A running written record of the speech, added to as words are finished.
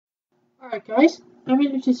Alright guys, I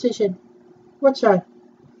made a decision. What's that?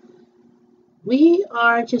 We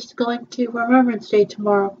are just going to Remembrance Day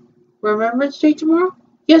tomorrow. Remembrance Day tomorrow?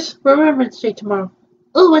 Yes, Remembrance Day tomorrow.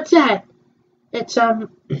 Oh, what's that? It's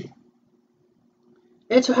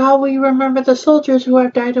it's how we remember the soldiers who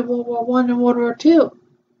have died in World War One and World War Two.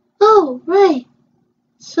 Oh, right.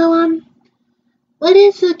 So what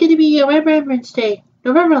is it gonna be Remembrance Day?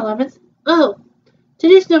 November 11th? Oh,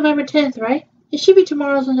 today's November 10th, right? It should be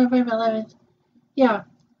tomorrow's November 11th. Yeah.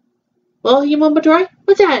 Well, you Midori?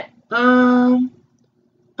 What's that?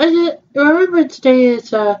 Remembrance Day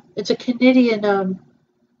is it's a Canadian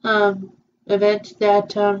event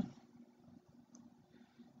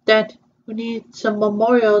that we need some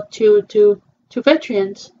memorial to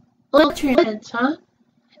veterans. Oh, veterans, huh?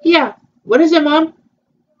 Yeah. What is it, Mom?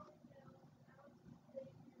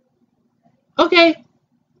 Okay.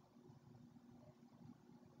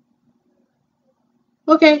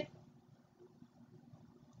 Okay.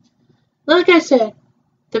 Like I said,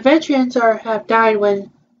 the veterans have died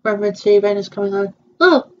when Remembrance Day event is coming on.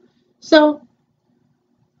 Oh, so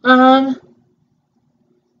um,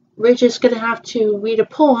 we're just gonna have to read a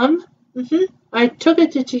poem. I took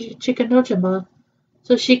it to Chikanojima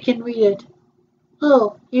so she can read it.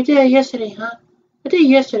 Oh, you did it yesterday, huh? I did it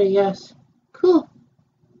yesterday, yes. Cool.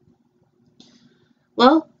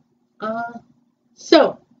 Well, uh,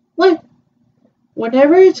 so what?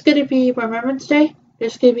 Whenever it's gonna be Remembrance Day,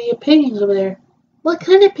 there's gonna be paintings over there. What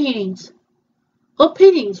kind of paintings? Oh,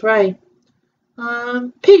 paintings, right?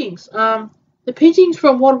 Paintings. The paintings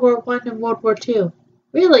from World War One and World War Two.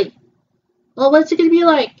 Really? Well, what's it gonna be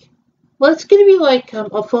like? Well, it's gonna be like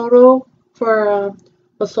a photo for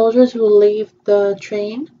the soldiers who leave the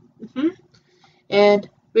train. And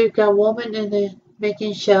we've got woman in the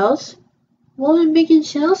making shells. Woman making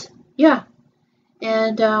shells? Yeah.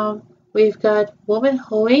 And we've got woman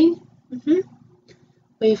hoeing.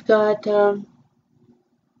 We've got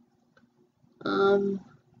um,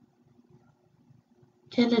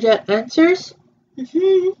 Canada Answers.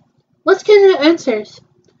 What's Canada Answers?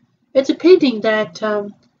 It's a painting that I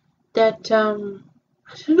don't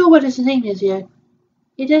know what his name is yet.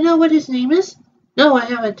 You don't know what his name is? No, I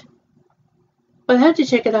haven't. But I have to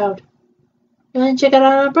check it out. You want to check it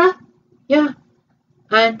out, bruh? Yeah.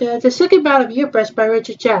 And The Second Battle of Ypres by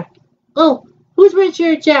Richard Jack. Oh, who's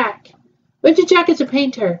Richard Jack? Richard Jack is a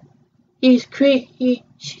painter. He's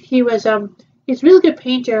he's a really good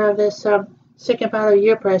painter of this Second Battle of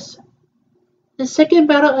Ypres. The Second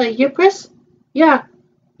Battle of Ypres? Yeah,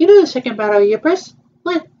 you know the Second Battle of Ypres?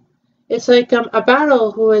 What? It's like a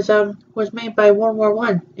battle who was made by World War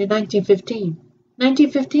One in 1915.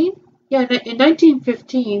 1915? Yeah, in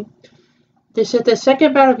 1915, they said the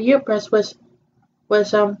Second Battle of Ypres was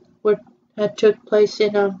what had took place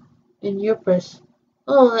in Ypres.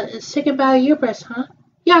 Oh, the Second Battle of Ypres, huh?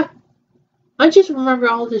 Yeah, I just remember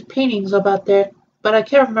all these paintings about there, but I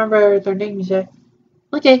can't remember their names yet.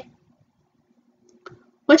 Okay.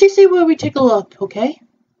 Why don't you see where we take a look, okay?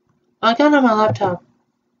 I got it on my laptop.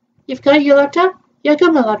 You've got your laptop? Yeah, I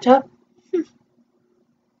got my laptop.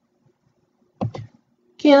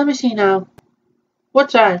 Okay, let me see now.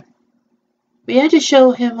 What's that? We had to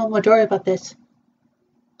show him on Midori about this.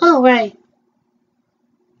 Oh, right.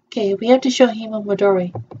 Okay, we have to show him on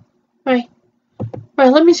Midori. Right.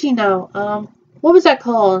 Right, let me see now. What was that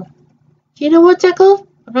called? Do you know what's that called?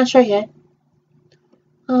 I'm not sure yet.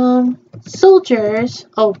 Soldiers.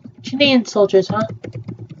 Oh, Canadian soldiers, huh?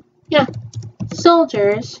 Yeah.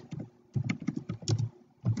 Soldiers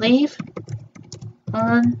leave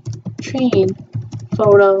on train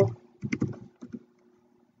photo.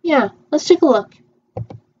 Yeah, let's take a look.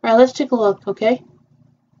 Alright, let's take a look, okay?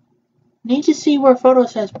 Need to see where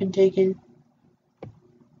photos has been taken.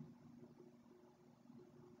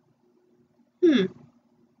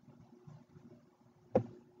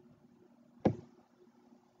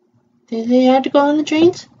 Did they have to go on the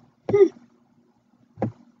trains?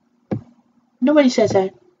 Nobody says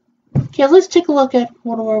that. Okay, let's take a look at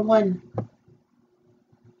World War One.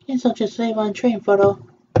 Okay, so just save on train photo.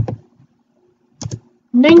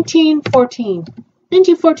 1914.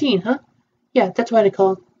 1914, huh? Yeah, that's what I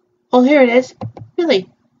called. Oh, here it is. Really?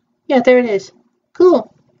 Yeah, there it is.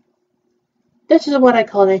 Cool. This is what I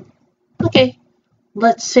called it. Okay,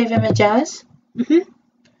 let's save image as.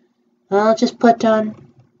 I'll just put on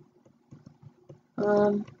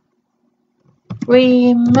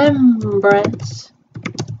Remembrance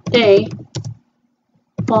Day,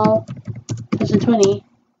 Fall 2020.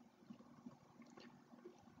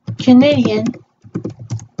 Canadian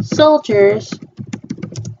soldiers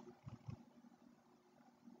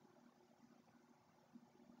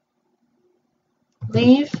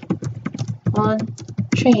leave on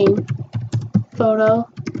train photo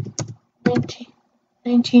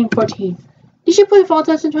 1914. Did you put fall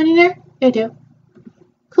 2020 there? Yeah, I do.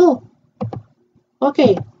 Cool.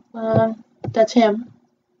 Okay, that's him.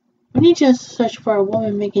 We need to search for a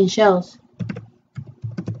woman making shells.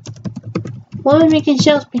 Woman making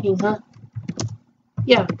shells painting, huh?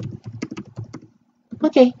 Yeah.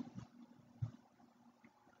 Okay.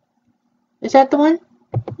 Is that the one?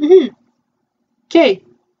 Mm-hmm. Okay,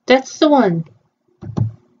 that's the one.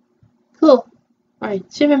 Cool.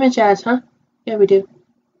 Alright, save image as, huh? Yeah, we do.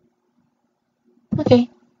 Okay.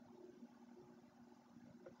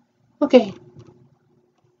 Okay.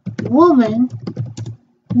 Woman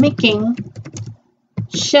making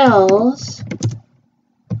shells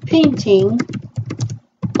painting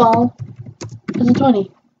fall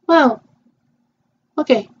 2020. Wow.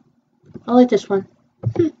 Okay. I like this one.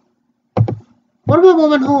 What about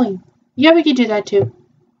woman hoeing? Yeah, we can do that too.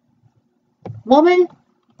 Woman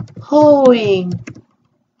hoeing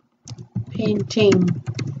painting.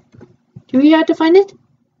 Do we have to find it?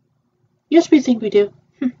 Yes, we think we do.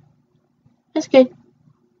 That's good.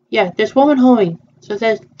 Yeah, there's woman hoeing, so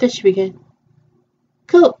this should be good.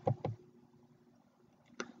 Cool.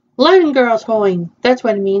 Latin girls hoeing. That's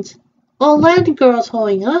what it means. Oh, Latin girls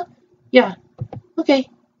hoeing, huh? Yeah. Okay.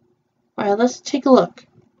 Alright, let's take a look.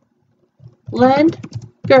 Land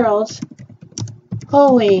girls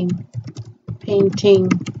hoeing painting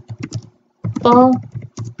fall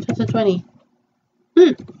 2020.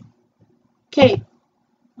 Okay.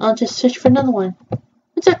 I'll just search for another one.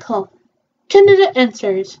 What's that called? Canada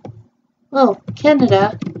Answers. Oh,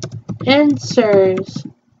 Canada Answers.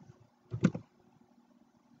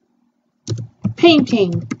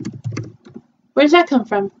 Painting. Where does that come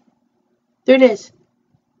from? There it is.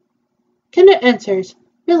 Canada Answers.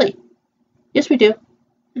 Really? Yes, we do.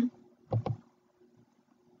 Do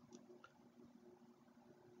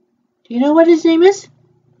you know what his name is?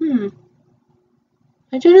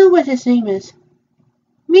 I don't know what his name is.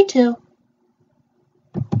 Me too.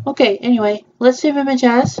 Okay, anyway, let's save image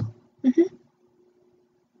as.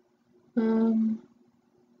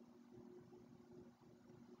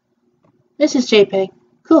 This is JPEG.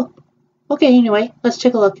 Cool. Okay, anyway, let's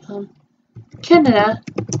take a look. Canada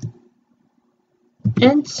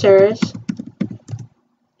Answers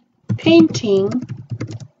Painting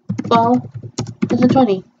Fall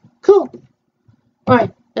 2020. Cool.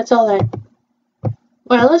 Alright, that's all that.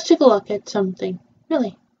 Well, let's take a look at something.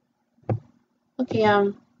 Really. Okay,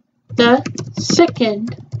 the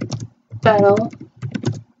second battle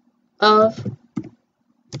of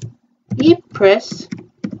Ypres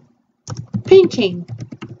painting.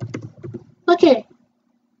 Okay.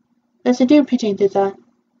 That's a new painting to that.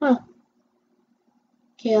 Huh.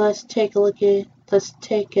 Okay, let's take a look at, let's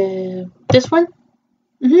take this one.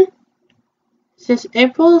 It says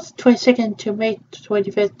April 22nd to May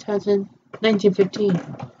 25th, 1915.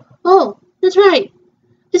 Oh, that's right.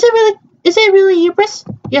 Is it really Ypres?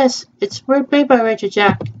 Yes, it's made by Richard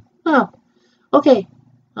Jack. Oh, okay.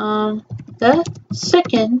 The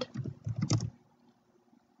second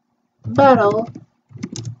battle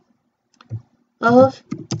of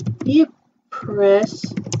Ypres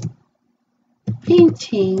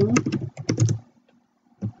painting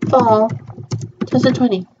fall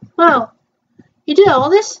 2020. Wow. You did all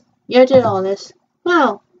this? Yeah, I did all this.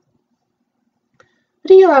 Wow. What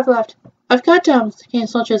do you have left? I've got Can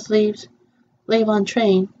Soldiers Leave on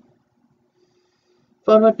Train.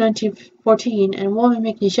 Photo 1914 and Woman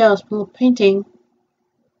Making Shells painting.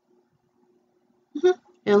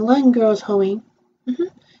 And Latin Girls Hoeing.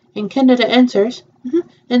 And Canada Answers.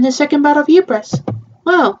 And the second battle of Ypres.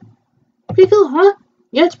 Wow. Pretty cool, huh?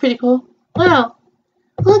 Yeah, it's pretty cool. Wow.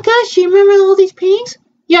 Oh gosh, you remember all these paintings?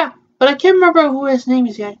 Yeah, but I can't remember who his name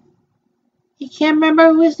is yet. You can't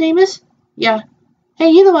remember who his name is? Yeah. Hey,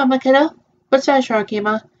 you know what, my kiddo? What's that,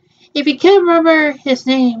 Sharkima? If you can't remember his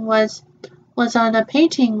name was on a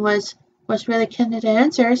painting was really Canada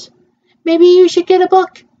Answers, maybe you should get a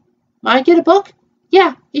book. I get a book?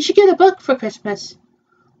 Yeah, you should get a book for Christmas.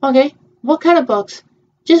 Okay, what kind of books?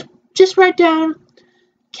 Just write down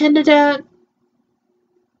Canada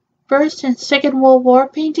First and Second World War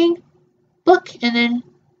painting book, and then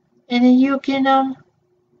you can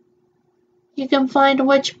find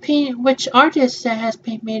which artist that has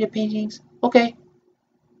made the paintings. Okay.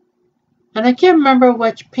 And I can't remember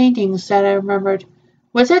which paintings that I remembered.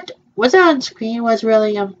 Was that on screen? Was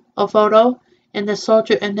really a photo, and the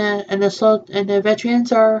soldier and the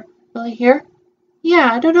veterans are really here?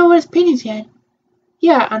 Yeah, I don't know what his paintings yet.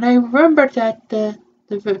 Yeah, and I remember that the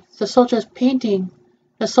soldiers painting,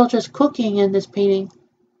 the soldiers cooking in this painting.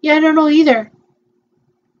 Yeah, I don't know either.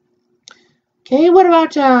 Okay, what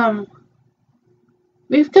about,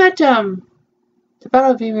 we've got, the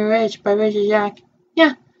Battle of Vimy Ridge by Richard Jack.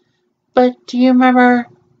 Yeah, but do you remember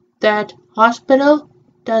that hospital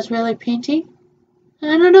does really painting?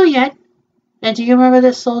 I don't know yet. And do you remember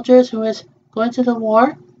the soldiers who was going to the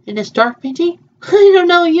war in this dark painting? I don't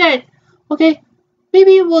know yet. Okay,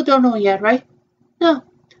 maybe we don't know yet, right? No.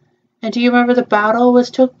 And do you remember the battle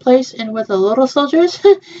which took place in with the little soldiers?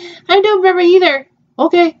 I don't remember either.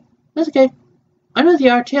 Okay, that's good. I know the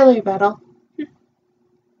artillery battle.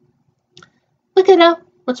 Look it up.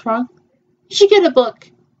 What's wrong? You should get a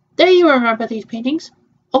book. There you remember these paintings.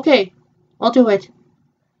 Okay, I'll do it.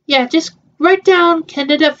 Yeah, just write down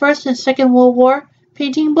Canada First and Second World War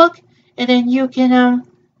painting book, and then you can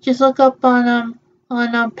just look up on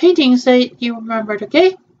paintings that you remembered.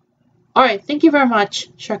 Okay. All right. Thank you very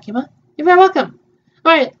much, Sharkima. You're very welcome.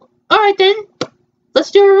 All right then.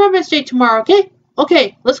 Let's do a Remembrance Day tomorrow. Okay.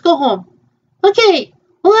 Okay. Let's go home. Okay.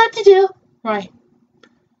 We'll have to do. Right.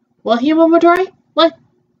 Well, Hemo Midori, what?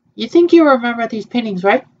 You think you remember these paintings,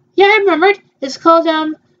 right? Yeah, I remembered. It's called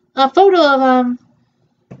a photo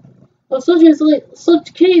of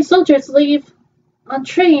Canadian soldiers leave on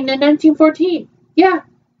train in 1914. Yeah.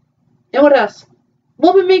 And what else?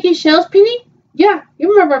 Woman making shells painting? Yeah,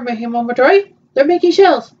 you remember Hemo Midori. They're making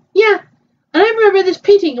shells. Yeah. And I remember this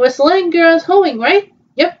painting with land girls hoeing, right?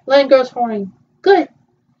 Yep, land girls hoeing. Good.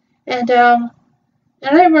 And I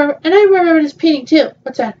remember this painting too.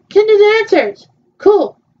 What's that? Kindred Answers.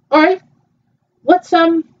 Cool. Alright. What's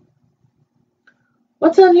on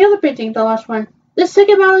the other painting, the last one? The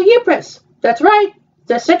Second Battle Ypres. That's right.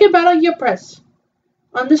 The Second Battle Ypres.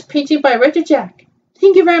 On this painting by Richard Jack.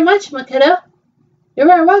 Thank you very much, my kiddo. You're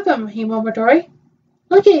very welcome, Hemo Midori.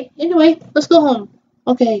 Okay, anyway, let's go home.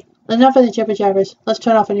 Okay, enough of the jibber jabbers. Let's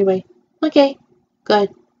turn off anyway. Okay, good.